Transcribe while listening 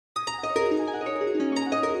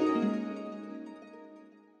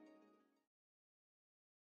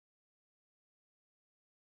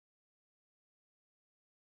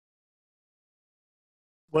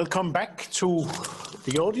Welcome back to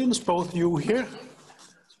the audience, both you here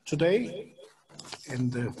today in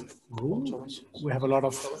the room. We have a lot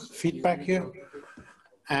of feedback here.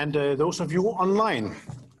 And those of you online.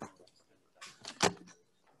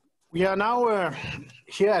 We are now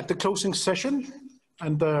here at the closing session,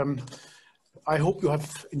 and I hope you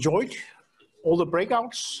have enjoyed all the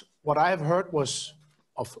breakouts. What I have heard was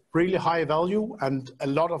of really high value, and a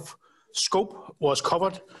lot of scope was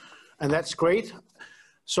covered, and that's great.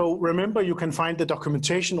 So remember, you can find the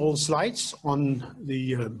documentation, all the slides on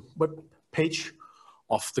the web page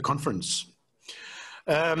of the conference.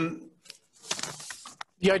 The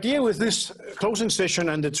idea with this closing session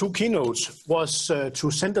and the two keynotes was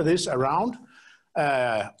to center this around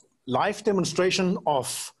live demonstration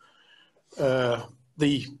of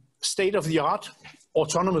the state-of-the-art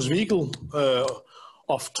autonomous vehicle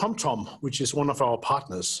of TomTom, which is one of our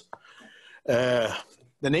partners. The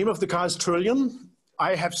name of the car is Trillion.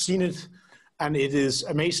 I have seen it, and it is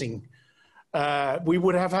amazing. We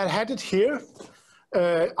would have had it here,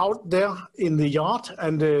 out there in the yard,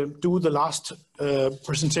 and do the last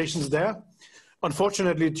presentations there.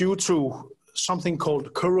 Unfortunately, due to something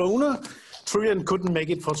called Corona, Trillion couldn't make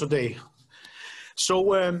it for today.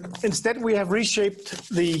 So instead, we have reshaped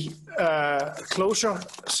the closure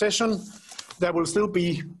session. There will still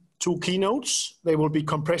be two keynotes. They will be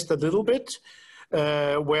compressed a little bit,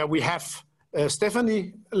 where we have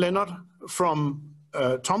Stephanie Leonard from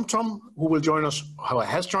TomTom, who will join us, who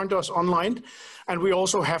has joined us online. And we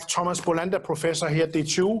also have Thomas Bolander, professor here at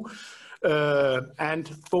DTU,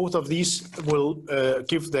 and both of these will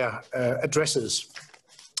give their addresses.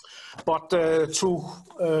 But to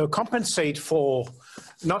compensate for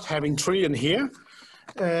not having Trillion here,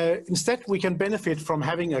 instead we can benefit from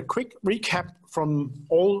having a quick recap from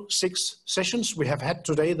all 6 sessions we have had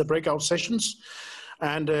today, the breakout sessions.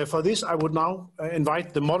 And for this, I would now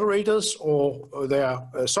invite the moderators or their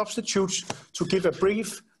substitutes to give a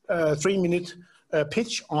brief 3-minute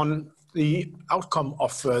pitch on the outcome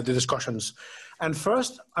of the discussions. And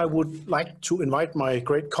first, I would like to invite my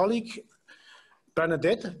great colleague,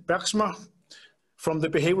 Bernadette Bergsma, from the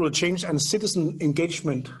Behavioral Change and Citizen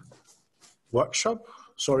Engagement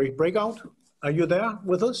breakout. Are you there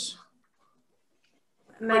with us?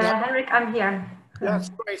 Henrik, I'm here. That's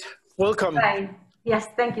great. Welcome. Hi. Yes,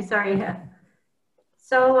 thank you. Sorry.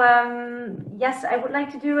 So yes, I would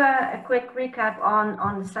like to do a quick recap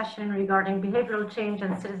on the session regarding behavioral change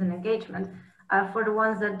and citizen engagement. For the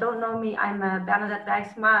ones that don't know me, I'm Bernadette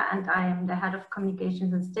Bergsma, and I am the head of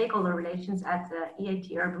communications and stakeholder relations at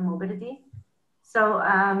EIT Urban Mobility. So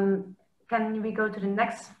can we go to the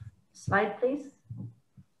next slide, please?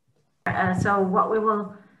 So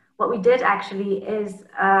what we did actually is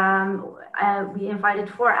we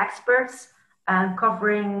invited 4 experts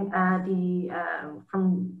covering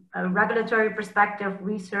from a regulatory perspective,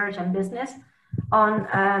 research and business, on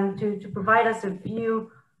to provide us a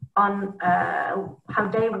view on how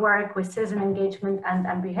they work with citizen engagement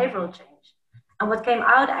and behavioral change. And what came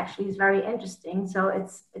out actually is very interesting. So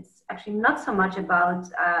it's actually not so much about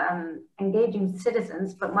engaging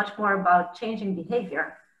citizens, but much more about changing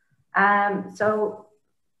behavior.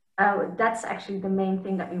 That's actually the main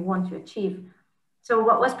thing that we want to achieve. So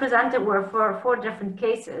what was presented were 4 different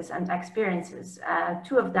cases and experiences.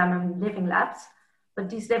 2 of them are living labs, but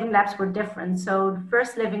these living labs were different. So the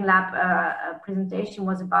first living lab presentation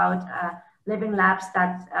was about living labs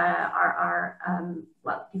that are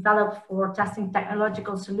developed for testing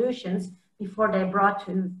technological solutions before they brought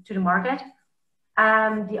to the market.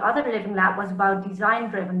 The other living lab was about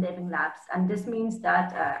design-driven living labs. And this means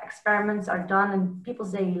that experiments are done in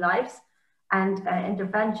people's daily lives, and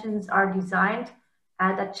interventions are designed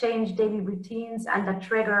that change daily routines and that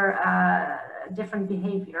trigger different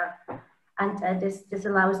behavior. And this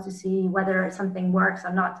allows to see whether something works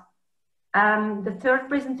or not. The third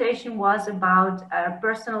presentation was about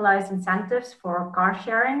personalized incentives for car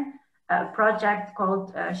sharing, a project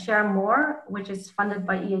called Share More, which is funded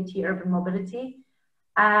by EIT Urban Mobility.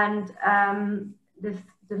 And the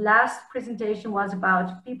last presentation was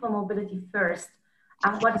about people mobility first.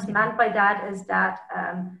 And what is meant by that is that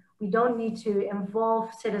we don't need to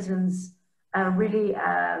involve citizens really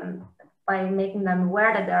by making them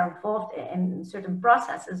aware that they're involved in certain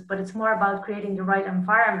processes, but it's more about creating the right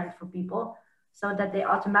environment for people so that they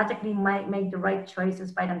automatically might make the right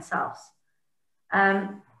choices by themselves.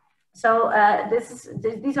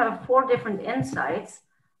 These are 4 different insights.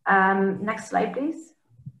 Next slide, please.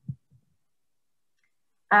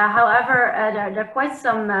 However, there are quite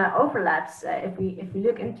some overlaps if we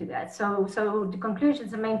look into that. So the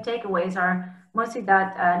conclusions and main takeaways are mostly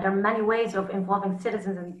that there are many ways of involving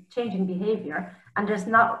citizens in changing behavior, And there's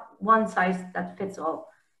not one size that fits all.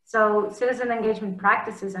 So citizen engagement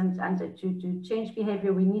practices and to change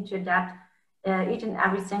behavior, we need to adapt each and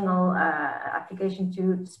every single application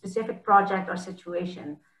to specific project or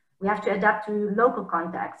situation. We have to adapt to local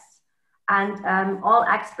contexts. And all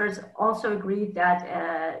experts also agreed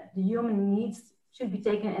that the human needs should be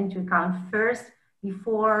taken into account first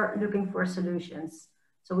before looking for solutions.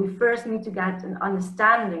 So we first need to get an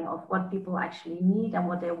understanding of what people actually need and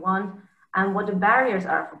what they want and what the barriers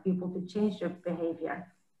are for people to change their behavior.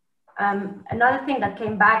 Another thing that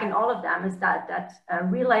came back in all of them is that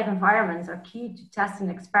real life environments are key to test and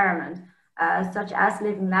experiment, such as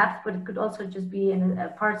living labs, but it could also just be in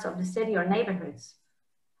parts of the city or neighborhoods.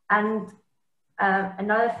 And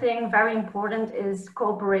another thing very important is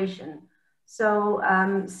cooperation. So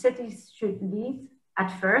cities should lead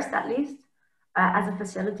at first, at least, as a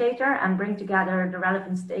facilitator and bring together the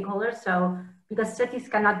relevant stakeholders. So because cities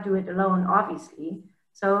cannot do it alone, obviously.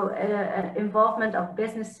 So involvement of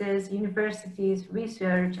businesses, universities,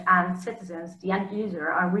 research, and citizens, the end user,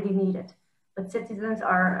 are really needed. But citizens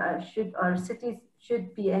cities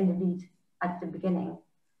should be in the lead at the beginning.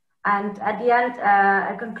 And at the end,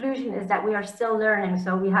 a conclusion is that we are still learning.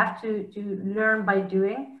 So we have to learn by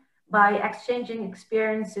doing, by exchanging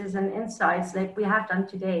experiences and insights like we have done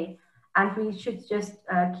today. And we should just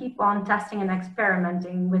keep on testing and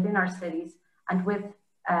experimenting within our cities and with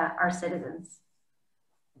our citizens.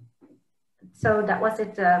 So that was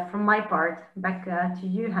it from my part. Back to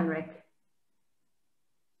you, Henrik. Thank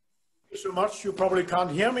you so much. You probably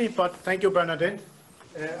can't hear me, but thank you, Bernadette.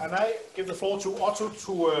 And I give the floor to Otto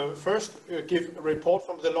to first give a report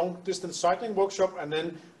from the long-distance cycling workshop and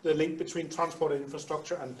then the link between transport and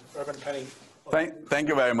infrastructure and urban planning. Thank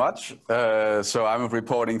you very much. So I'm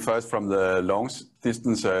reporting first from the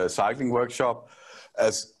long-distance cycling workshop.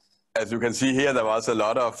 As you can see here, there was a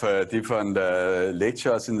lot of different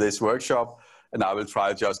lectures in this workshop, and I will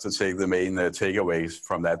try just to take the main takeaways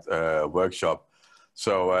from that workshop.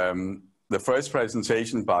 So the first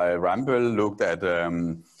presentation by Rambøll looked at,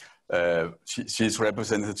 she's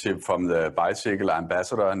representative from the Bicycle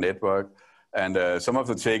Ambassador Network, and some of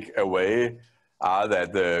the takeaway are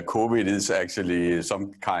that COVID is actually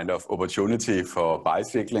some kind of opportunity for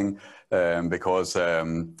bicycling because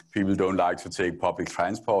people don't like to take public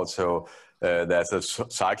transport. So there's a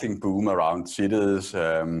cycling boom around cities,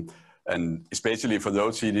 and especially for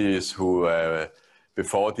those cities who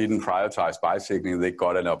before didn't prioritize bicycling, they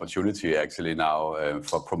got an opportunity actually now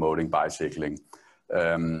for promoting bicycling.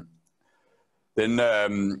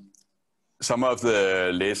 Then some of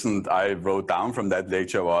the lessons I wrote down from that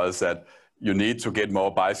lecture was that you need to get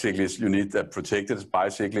more bicyclists, you need a protected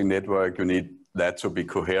bicycling network, you need that to be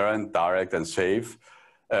coherent, direct and safe,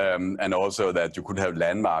 and also that you could have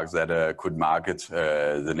landmarks that could market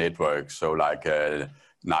the network, so like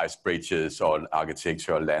nice bridges or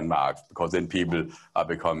architectural landmarks, because then people are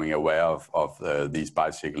becoming aware of these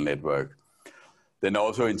bicycle networks. Then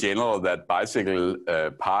also in general that bicycle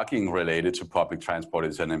parking related to public transport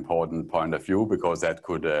is an important point of view, because that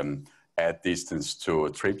could add distance to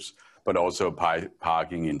trips, but also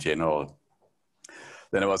parking in general.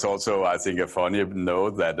 Then it was also, I think, a funny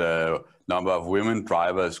note that number of women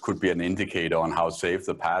drivers could be an indicator on how safe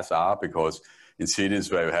the paths are, because in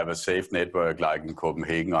cities where you have a safe network, like in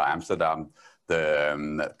Copenhagen or Amsterdam,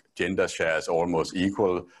 the gender share is almost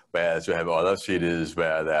equal, whereas you have other cities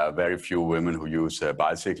where there are very few women who use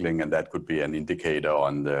bicycling, and that could be an indicator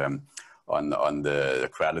on the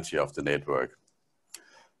quality of the network.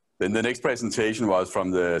 Then the next presentation was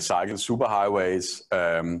from the cycle superhighways,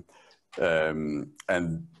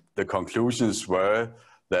 and the conclusions were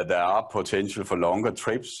that there are potential for longer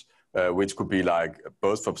trips, which could be like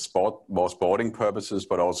both for more sporting purposes,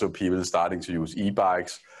 but also people starting to use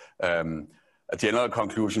e-bikes. A general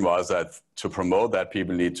conclusion was that to promote that,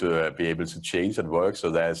 people need to be able to change at work.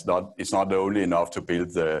 So it's not only enough to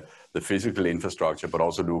build the physical infrastructure, but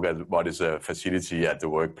also look at what is a facility at the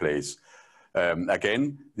workplace.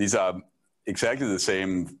 Again, these are exactly the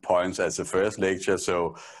same points as the first lecture,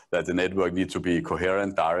 so that the network needs to be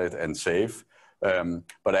coherent, direct, and safe.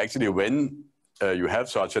 But actually, when you have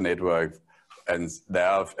such a network, and there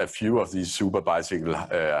are a few of these super bicycle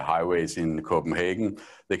highways in Copenhagen,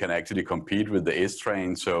 they can actually compete with the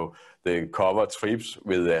S-train, so they cover trips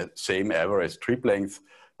with the same average trip length.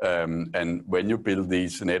 And when you build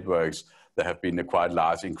these networks, there have been a quite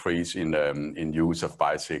large increase in use of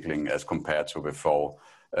bicycling as compared to before,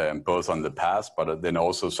 both on the past, but then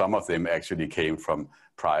also some of them actually came from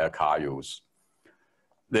prior car use.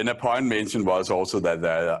 Then a point mentioned was also that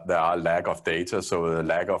there are lack of data, so the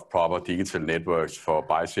lack of proper digital networks for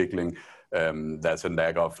bicycling there's a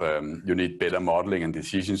lack of, you need better modeling and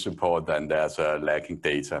decision support, and there's a lacking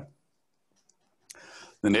data.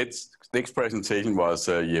 The next presentation was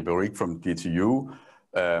Jeppe Rik from DTU,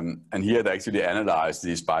 and he had actually analyzed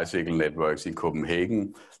these bicycle networks in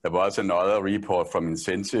Copenhagen. There was another report from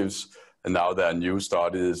Incentives, and now there are new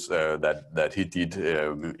studies that he did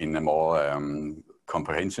in a more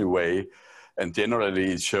comprehensive way. And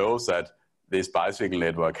generally it shows that this bicycle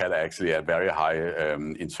network had actually a very high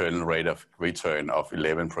internal rate of return of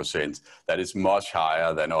 11%. That is much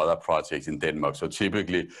higher than other projects in Denmark. So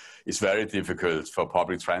typically, it's very difficult for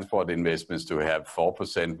public transport investments to have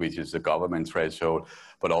 4%, which is the government threshold,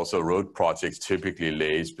 but also road projects typically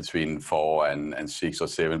lays between 4 and 6 or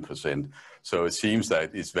 7%. So it seems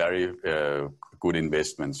that it's very good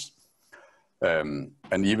investments. And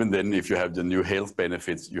even then, if you have the new health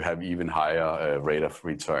benefits, you have even higher rate of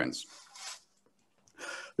returns.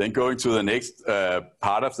 Then going to the next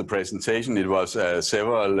part of the presentation, it was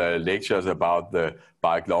several lectures about the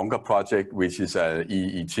Bike Longer project, which is an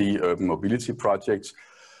EET, urban mobility project.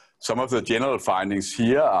 Some of the general findings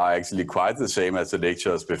here are actually quite the same as the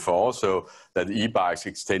lectures before, so that e-bikes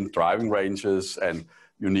extend driving ranges and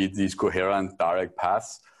you need these coherent direct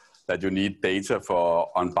paths, that you need data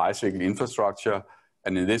on bicycle infrastructure.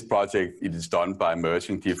 And in this project, it is done by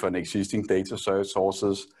merging different existing data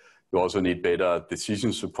sources. You also need better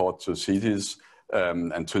decision support to cities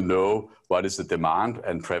and to know what is the demand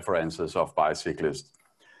and preferences of bicyclists.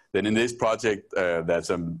 Then in this project,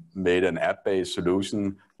 there's made an app-based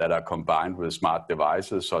solution that are combined with smart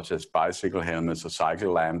devices such as bicycle helmets or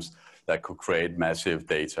cycle lamps that could create massive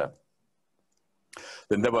data.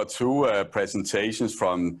 Then there were two presentations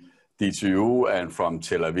from DTU and from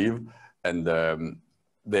Tel Aviv, and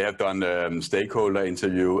they have done stakeholder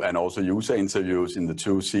interview and also user interviews in the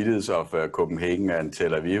two cities of Copenhagen and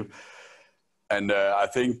Tel Aviv. And I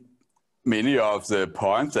think many of the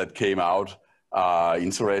points that came out are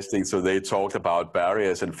interesting. So they talked about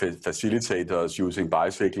barriers and facilitators using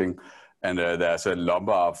bicycling. And there's a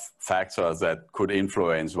number of factors that could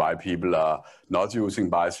influence why people are not using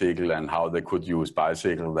bicycle and how they could use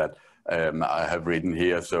bicycle that I have written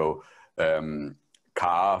here. So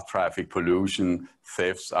car traffic pollution,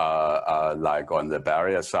 thefts are like on the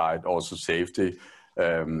barrier side, also safety,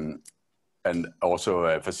 and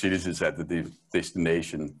also facilities at the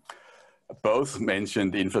destination. Both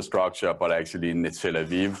mentioned infrastructure, but actually in Tel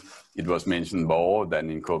Aviv, it was mentioned more than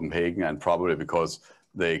in Copenhagen, and probably because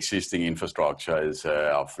the existing infrastructure is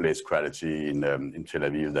of less quality in Tel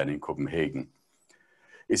Aviv than in Copenhagen.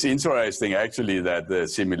 It's interesting actually that the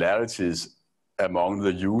similarities among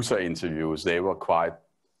the user interviews, they were quite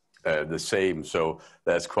the same. So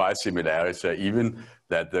there's quite similarity, even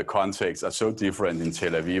that the contexts are so different in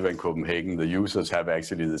Tel Aviv and Copenhagen. The users have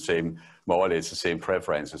actually the same, more or less the same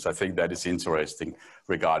preferences. I think that is interesting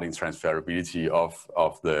regarding transferability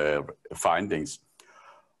of the findings.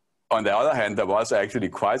 On the other hand, there was actually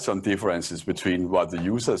quite some differences between what the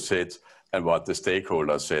users said and what the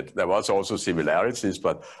stakeholders said. There was also similarities,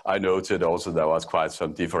 but I noted also there was quite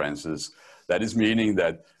some differences. That is meaning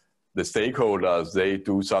that the stakeholders, they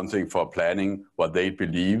do something for planning what they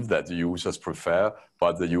believe that the users prefer,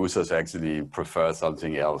 but the users actually prefer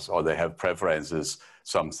something else, or they have preferences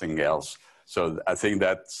something else. So I think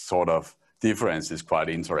that sort of difference is quite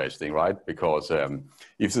interesting, right? Because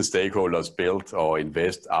if the stakeholders build or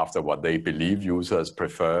invest after what they believe users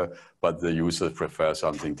prefer, but the users prefer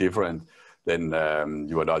something different, then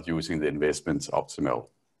you are not using the investments optimal.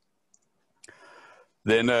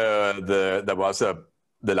 Then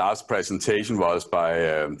the last presentation was by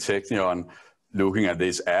Technion, looking at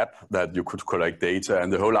this app that you could collect data.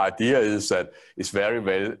 And the whole idea is that it's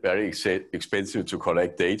very expensive to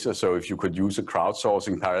collect data. So if you could use a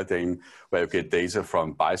crowdsourcing paradigm where you get data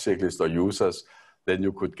from bicyclists or users, then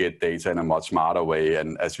you could get data in a much smarter way.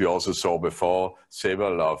 And as we also saw before,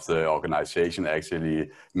 several of the organizations actually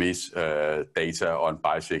miss data on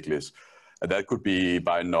bicyclists. And that could be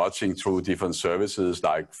by nudging through different services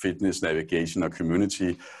like fitness, navigation, or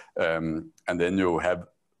community. And then you have,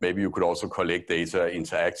 maybe you could also collect data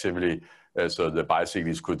interactively so the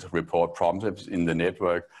bicyclists could report problems in the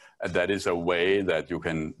network. And that is a way that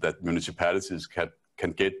that municipalities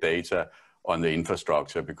can get data on the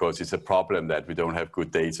infrastructure, because it's a problem that we don't have good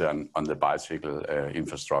data on the bicycle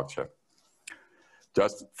infrastructure.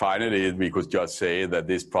 Just finally, we could just say that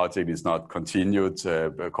this project is not continued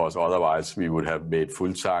because otherwise we would have made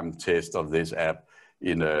full-time tests of this app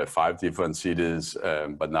in 5 different cities.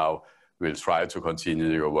 But now we'll try to continue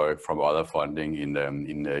your work from other funding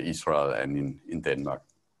in Israel and in Denmark.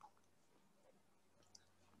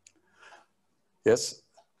 Yes?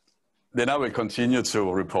 then I will continue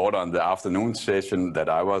to report on the afternoon session that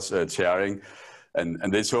I was chairing.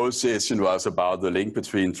 And this whole session was about the link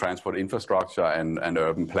between transport infrastructure and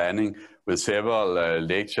urban planning, with several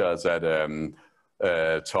lectures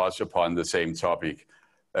that touch upon the same topic.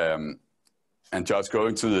 And just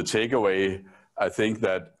going to the takeaway, I think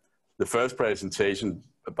that the first presentation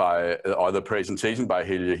by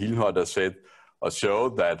Helge Hilhotter said or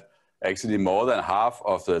showed that actually more than half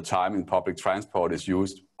of the time in public transport is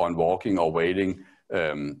used on walking or waiting,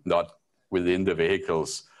 not within the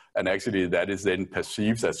vehicles. And actually that is then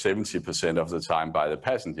perceived as 70% of the time by the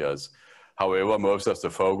passengers. However, most of the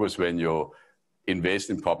focus when you invest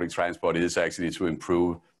in public transport is actually to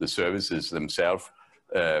improve the services themselves.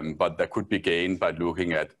 But that could be gained by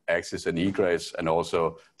looking at access and egress and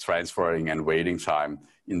also transferring and waiting time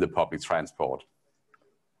in the public transport.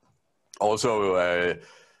 Also,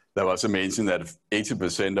 there was a mention that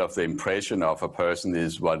 80% of the impression of a person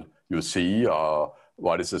is what you see or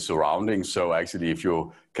what is the surroundings. So actually, if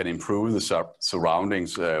you can improve the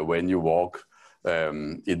surroundings when you walk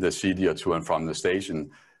in the city or to and from the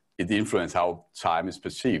station, it influences how time is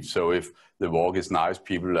perceived. So if the walk is nice,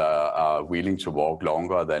 people are willing to walk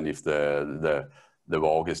longer than if the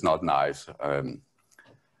walk is not nice.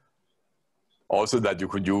 Also that you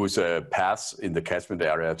could use paths in the catchment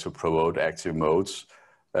area to promote active modes.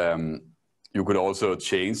 You could also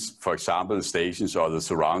change, for example, the stations or the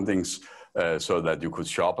surroundings so that you could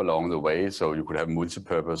shop along the way. So you could have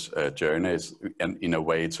multi-purpose journeys and in a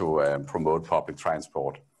way to promote public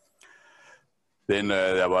transport. Then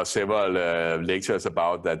there were several lectures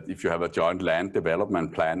about that if you have a joint land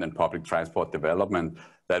development plan and public transport development,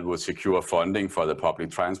 that would secure funding for the public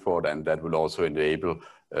transport, and that would also enable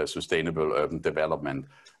sustainable urban development.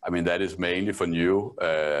 I mean, that is mainly for new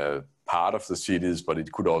part of the cities, but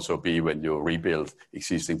it could also be when you rebuild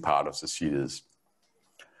existing part of the cities.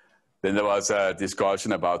 Then there was a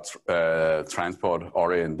discussion about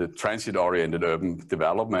transit-oriented urban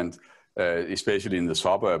development, especially in the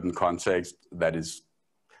suburban context. That is,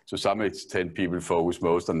 to some extent, people focus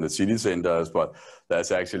most on the city centers, but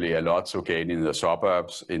there's actually a lot to gain in the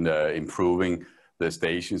suburbs in improving the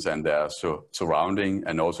stations and their surrounding,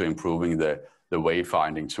 and also improving the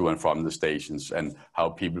wayfinding to and from the stations and how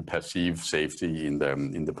people perceive safety in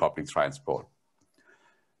the public transport.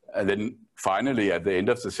 And then finally, at the end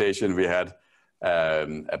of the session, we had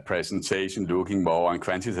a presentation looking more on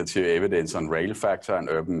quantitative evidence on rail factor and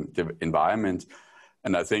urban environment.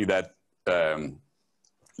 And I think that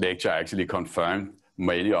lecture actually confirmed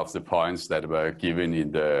many of the points that were given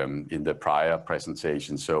in the prior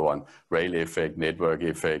presentation. So on rail effect, network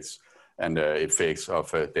effects, and effects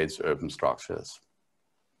of dense urban structures.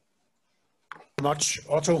 Much,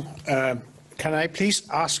 Otto. Can I please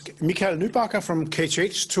ask Michael Nybacker from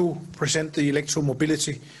KTH to present the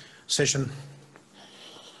electromobility session?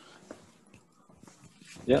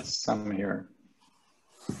 Yes, I'm here.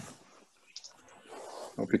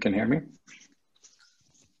 Hope you can hear me.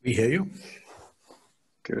 We hear you.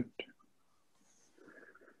 Good.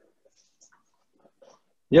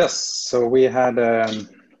 Yes, so we had a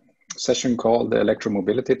session called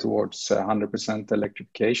Electromobility Towards 100%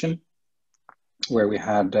 Electrification, where we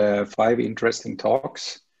had 5 interesting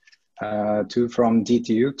talks, 2 from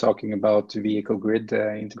DTU talking about vehicle grid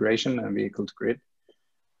integration and vehicle to grid.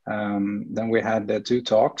 Then we had 2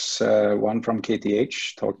 talks, one from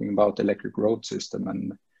KTH talking about electric road system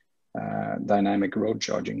and dynamic road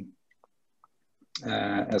charging,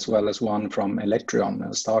 as well as one from Electrion,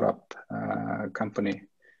 a startup company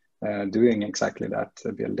doing exactly that,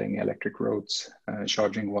 building electric roads,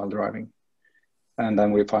 charging while driving. And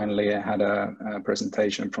then we finally had a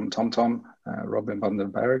presentation from TomTom, Robin van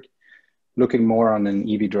den Berg, looking more on an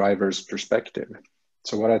EV driver's perspective.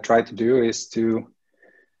 So what I tried to do is to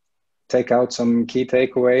take out some key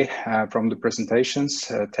takeaway from the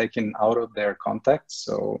presentations, taken out of their context.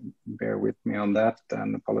 So bear with me on that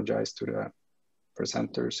and apologize to the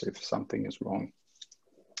presenters if something is wrong.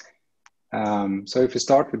 So if we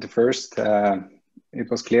start with the first, it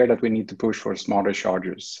was clear that we need to push for smarter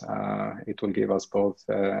chargers. It will give us both,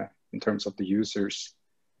 in terms of the users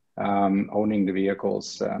owning the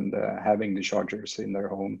vehicles and having the chargers in their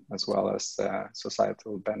home, as well as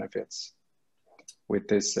societal benefits with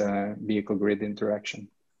this vehicle grid interaction.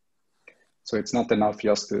 So it's not enough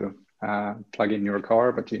just to plug in your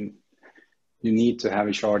car, but you need to have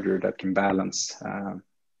a charger that can balance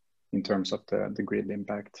in terms of the grid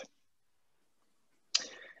impact.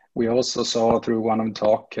 We also saw through one of the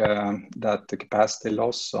talk that the capacity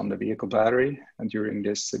loss on the vehicle battery and during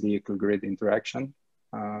this vehicle grid interaction,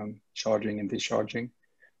 charging and discharging,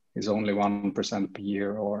 is only 1% per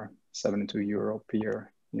year or €72 per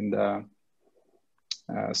year in the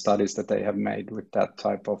studies that they have made with that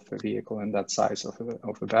type of a vehicle and that size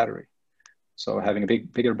of a battery. So having a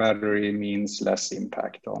bigger battery means less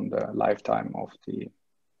impact on the lifetime of the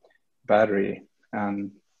battery.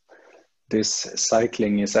 And this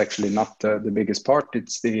cycling is actually not the biggest part,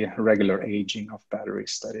 it's the regular aging of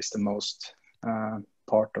batteries that is the most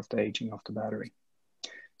part of the aging of the battery.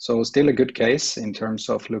 So still a good case in terms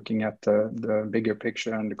of looking at the bigger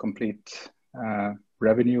picture and the complete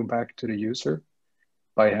revenue back to the user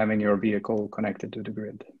by having your vehicle connected to the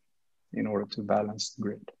grid in order to balance the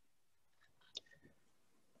grid.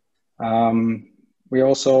 We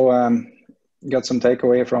also got some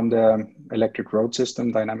takeaway from the electric road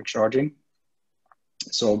system dynamic charging.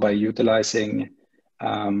 So by utilizing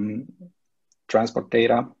transport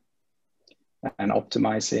data and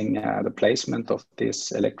optimizing the placement of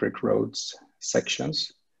these electric roads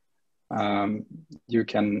sections, you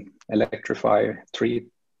can electrify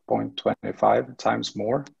 3.25 times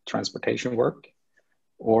more transportation work,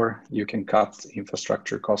 or you can cut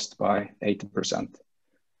infrastructure cost by 80%,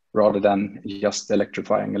 rather than just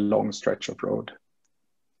electrifying a long stretch of road.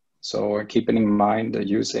 So keeping in mind that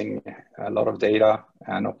using a lot of data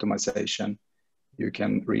and optimization, you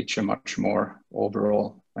can reach a much more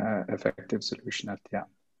overall effective solution at the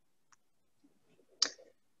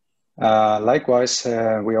end. Likewise,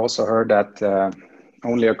 we also heard that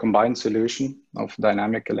only a combined solution of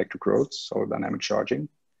dynamic electric roads or dynamic charging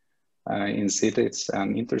in cities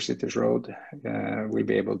and intercities road will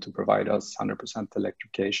be able to provide us 100%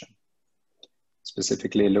 electrification.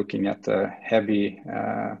 Specifically looking at the heavy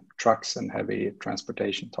trucks and heavy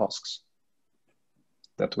transportation tasks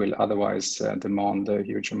that will otherwise demand a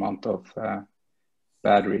huge amount of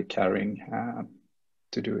battery carrying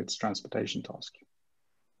to do its transportation task.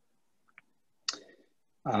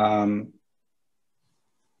 And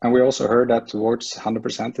we also heard that towards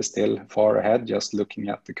 100% is still far ahead, just looking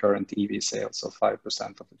at the current EV sales of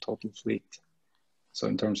 5% of the total fleet. So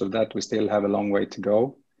in terms of that, we still have a long way to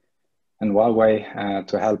go. And one way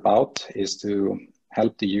to help out is to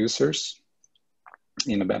help the users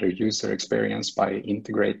in a better user experience by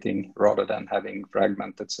integrating rather than having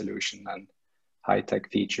fragmented solution and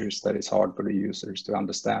high-tech features that is hard for the users to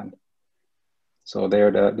understand. So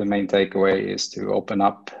there, the main takeaway is to open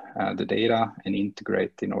up the data and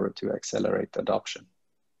integrate in order to accelerate adoption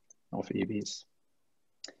of EVs.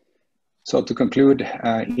 So to conclude,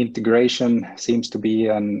 integration seems to be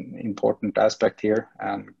an important aspect here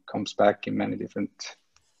and comes back in many different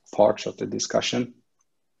parts of the discussion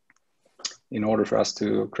in order for us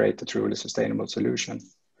to create a truly sustainable solution.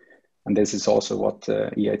 And this is also what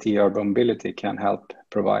EIT Urban Mobility can help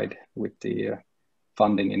provide with the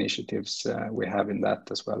funding initiatives we have in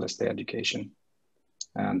that, as well as the education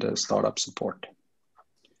and startup support.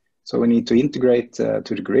 So we need to integrate to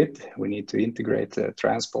the grid. We need to integrate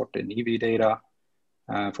transport and EV data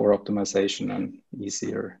for optimization and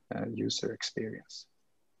easier user experience.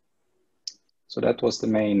 So that was the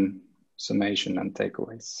main summation and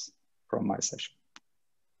takeaways from my session.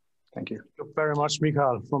 Thank you. Thank you very much,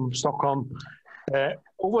 Mikael from Stockholm.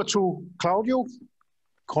 Over to Claudio,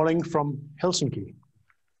 calling from Helsinki.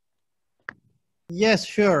 Yes,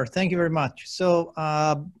 sure. Thank you very much. So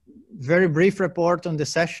very brief report on the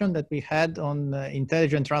session that we had on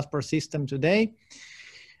intelligent transport system today.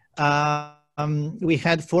 We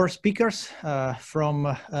had 4 speakers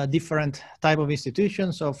from different type of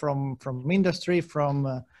institutions. So from industry,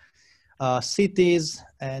 from cities,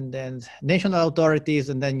 and then national authorities,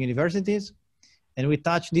 and then universities. And we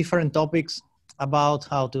touched different topics about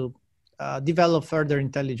how to develop further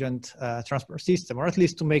intelligent transport system, or at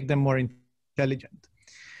least to make them more intelligent.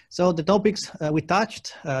 So the topics we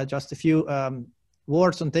touched, just a few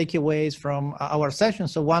words on takeaways from our session.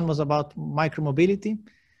 So one was about micromobility.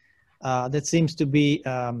 That seems to be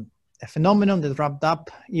a phenomenon that ramped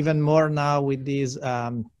up even more now with these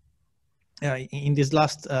in this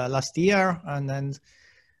last year. And then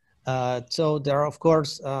so there, of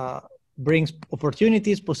course, brings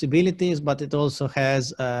opportunities, possibilities, but it also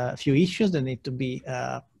has a few issues that need to be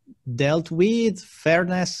dealt with: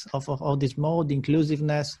 fairness of this mode,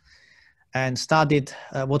 inclusiveness, and studied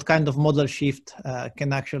what kind of model shift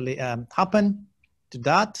can actually happen to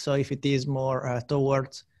that. So if it is more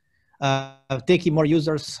towards taking more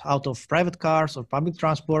users out of private cars or public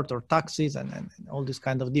transport or taxis and all these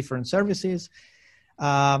kind of different services.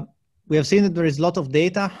 We have seen that there is a lot of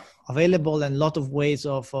data available and a lot of ways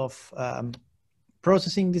of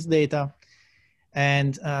processing this data.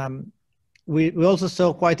 And we also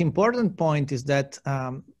saw quite important point is that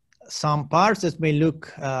some parts that may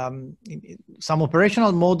look, some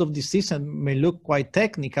operational mode of the system may look quite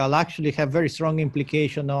technical, actually have very strong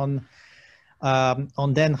implication on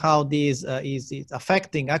then how this is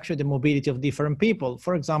affecting actually the mobility of different people.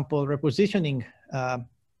 For example, repositioning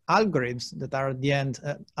algorithms that are at the end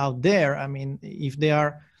out there. I mean, if they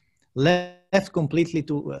are left completely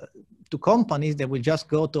to companies, they will just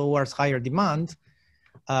go towards higher demand.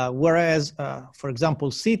 Whereas, for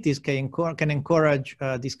example, cities can encourage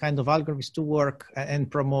this kind of algorithms to work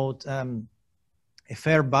and promote a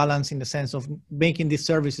fair balance in the sense of making these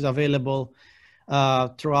services available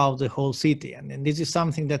throughout the whole city. And this is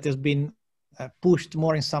something that has been pushed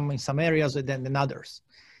more in some areas than others.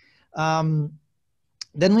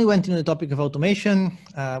 Then we went into the topic of automation.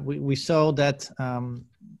 We saw that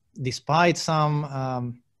despite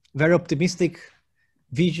some very optimistic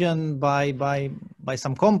vision by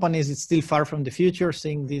some companies, it's still far from the future,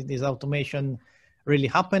 seeing this automation really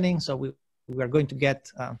happening. So we are going to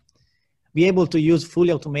be able to use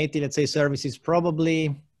fully automated, let's say, services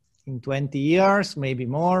probably in 20 years, maybe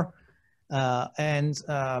more. And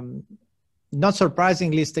not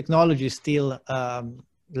surprisingly, this technology is still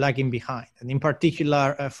lagging behind. And in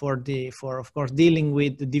particular, for of course, dealing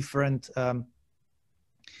with the different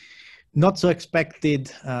not so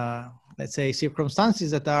expected let's say,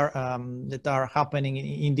 circumstances that are happening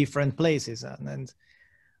in different places. And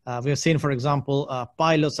we have seen, for example,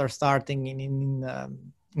 pilots are starting in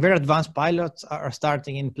very advanced pilots are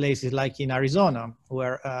starting in places like in Arizona,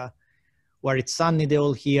 where it's sunny the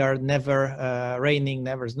whole year, never raining,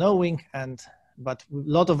 never snowing, but a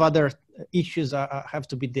lot of other issues have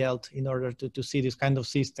to be dealt in order to see this kind of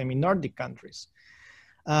system in Nordic countries.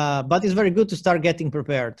 But it's very good to start getting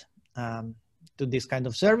prepared to this kind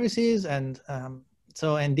of services, and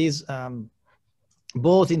these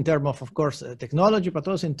both in terms of course technology, but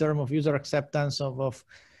also in terms of user acceptance of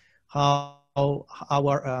how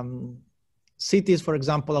our cities, for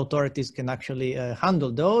example, authorities can actually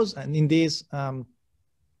handle those. And in this,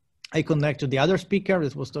 I connect to the other speaker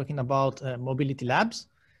that was talking about mobility labs,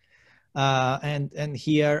 and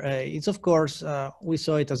here it's of course we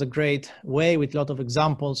saw it as a great way with a lot of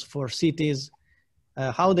examples for cities.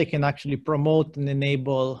 How they can actually promote and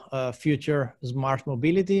enable future smart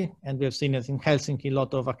mobility. And we have seen it in Helsinki, a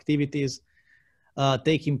lot of activities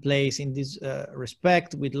taking place in this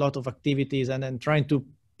respect, with a lot of activities and then trying to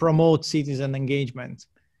promote citizen engagement,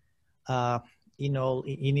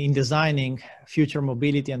 in designing future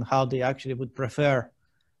mobility and how they actually would prefer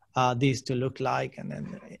this to look like, and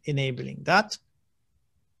then enabling that.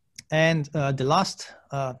 And the last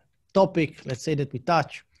topic, let's say, that we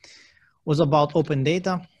touch was about open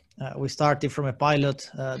data. We started from a pilot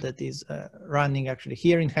that is running actually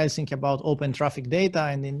here in Helsinki about open traffic data,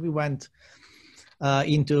 and then we went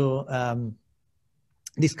into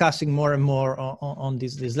discussing more and more on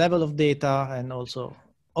this level of data, and also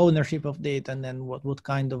ownership of data, and then what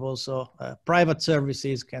kind of also private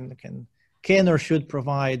services can or should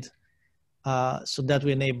provide so that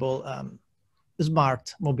we enable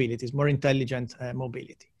smart mobilities, more intelligent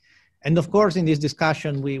mobility. And of course, in this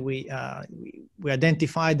discussion, we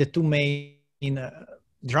identified the two main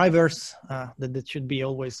drivers that should be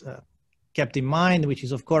always kept in mind, which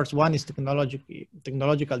is, of course, one is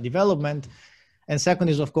technological development, and second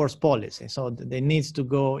is, of course, policy. So they need to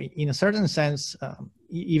go in a certain sense,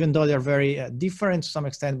 even though they're very different to some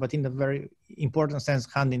extent, but in a very important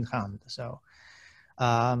sense, hand in hand. So,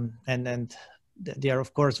 and they are,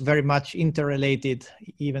 of course, very much interrelated,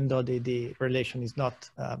 even though the relation is not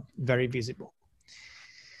very visible.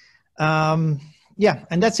 Yeah,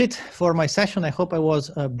 and that's it for my session. I hope I was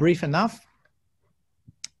brief enough.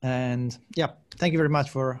 And yeah, thank you very much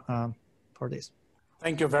for this.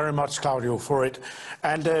 Thank you very much, Claudio, for it.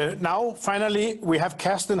 And now, finally, we have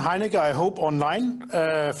Carsten Heinecke, I hope, online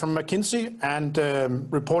from McKinsey, and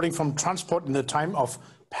reporting from transport in the time of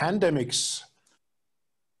pandemics.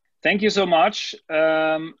 Thank you so much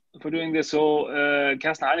for doing this. So,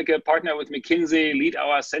 Carsten Heinecke, partner with McKinsey, lead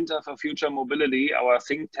our Center for Future Mobility, our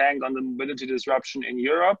think tank on the mobility disruption in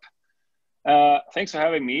Europe. Thanks for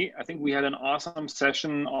having me. I think we had an awesome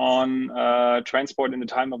session on transport in the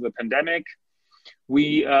time of the pandemic.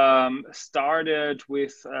 We started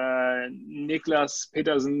with Niklas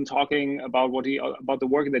Petersen talking about about the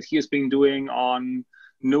work that he has been doing on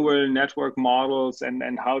neural network models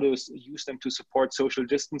and how to use them to support social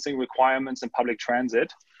distancing requirements in public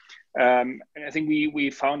transit. And I think we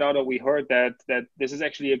found out, or we heard that this is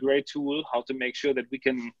actually a great tool, how to make sure that we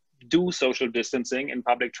can do social distancing in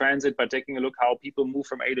public transit by taking a look how people move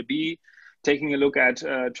from A to B, taking a look at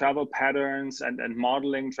travel patterns and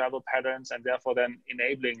modeling travel patterns, and therefore then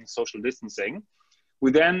enabling social distancing.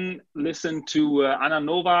 We then listened to Anna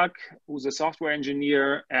Novak, who's a software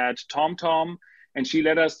engineer at TomTom, and she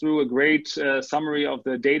led us through a great summary of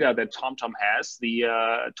the data that TomTom has, the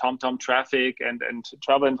TomTom traffic and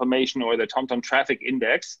travel information, or the TomTom traffic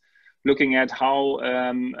index, looking at how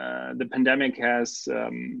the pandemic has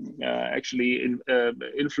actually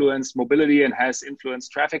influenced mobility and has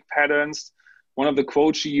influenced traffic patterns. One of the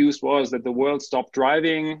quotes she used was that the world stopped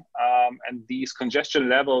driving, and these congestion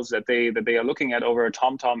levels that they are looking at over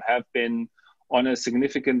TomTom have been on a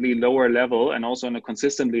significantly lower level and also on a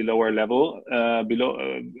consistently lower level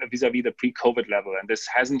vis-a-vis the pre-COVID level. And this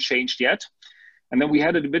hasn't changed yet. And then we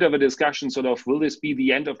had a bit of a discussion, sort of, will this be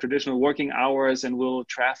the end of traditional working hours and will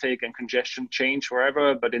traffic and congestion change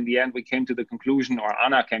forever? But in the end, we came to the conclusion, or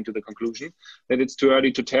Anna came to the conclusion, that it's too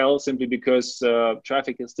early to tell, simply because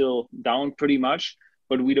traffic is still down pretty much,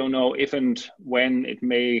 but we don't know if and when it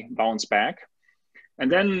may bounce back.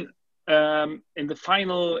 And then in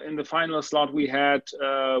the final slot we had,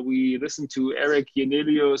 we listened to Eric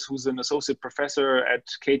Yenelius, who's an associate professor at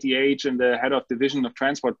KTH and the head of division of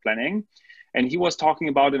transport planning. And he was talking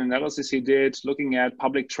about an analysis he did looking at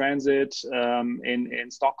public transit in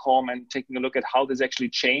Stockholm and taking a look at how this actually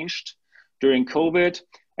changed during COVID.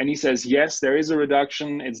 And he says, yes, there is a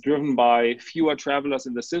reduction. It's driven by fewer travelers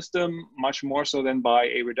in the system, much more so than by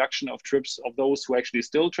a reduction of trips of those who actually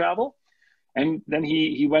still travel. And then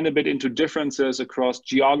he went a bit into differences across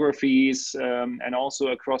geographies and also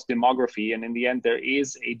across demography. And in the end, there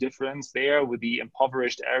is a difference there, with the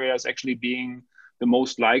impoverished areas actually being the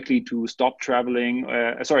most likely to stop traveling,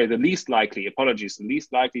 the least likely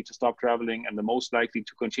to stop traveling, and the most likely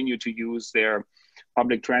to continue to use their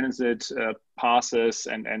public transit passes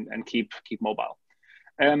and keep mobile.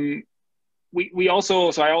 I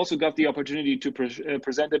also got the opportunity to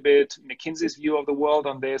present a bit McKinsey's view of the world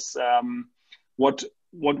on this. What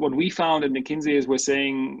we found at McKinsey is we're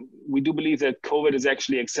saying we do believe that COVID is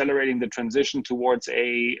actually accelerating the transition towards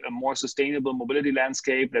a more sustainable mobility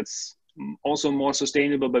landscape that's also more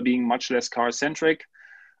sustainable by being much less car-centric,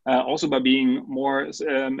 also by being more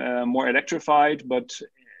electrified. But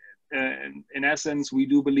in essence, we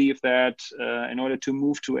do believe that in order to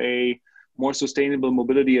move to a more sustainable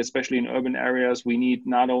mobility, especially in urban areas, we need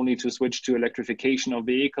not only to switch to electrification of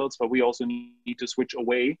vehicles, but we also need to switch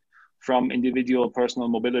away from individual personal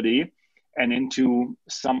mobility and into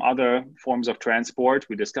some other forms of transport.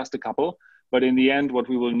 We discussed a couple. But in the end, what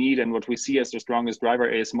we will need and what we see as the strongest driver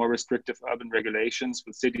is more restrictive urban regulations,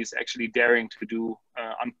 with cities actually daring to do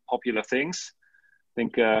unpopular things. I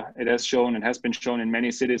think it has been shown in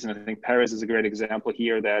many cities, and I think Paris is a great example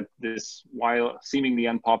here, that this, while seemingly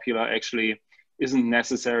unpopular, actually isn't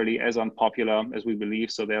necessarily as unpopular as we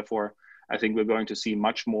believe. So therefore, I think we're going to see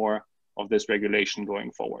much more of this regulation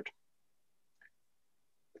going forward.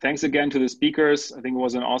 Thanks again to the speakers. I think it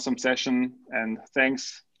was an awesome session, and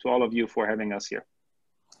thanks to all of you for having us here.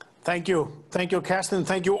 Thank you. Thank you, Carsten.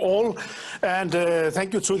 Thank you all. And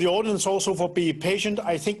thank you to the audience also for being patient.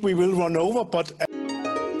 I think we will run over, but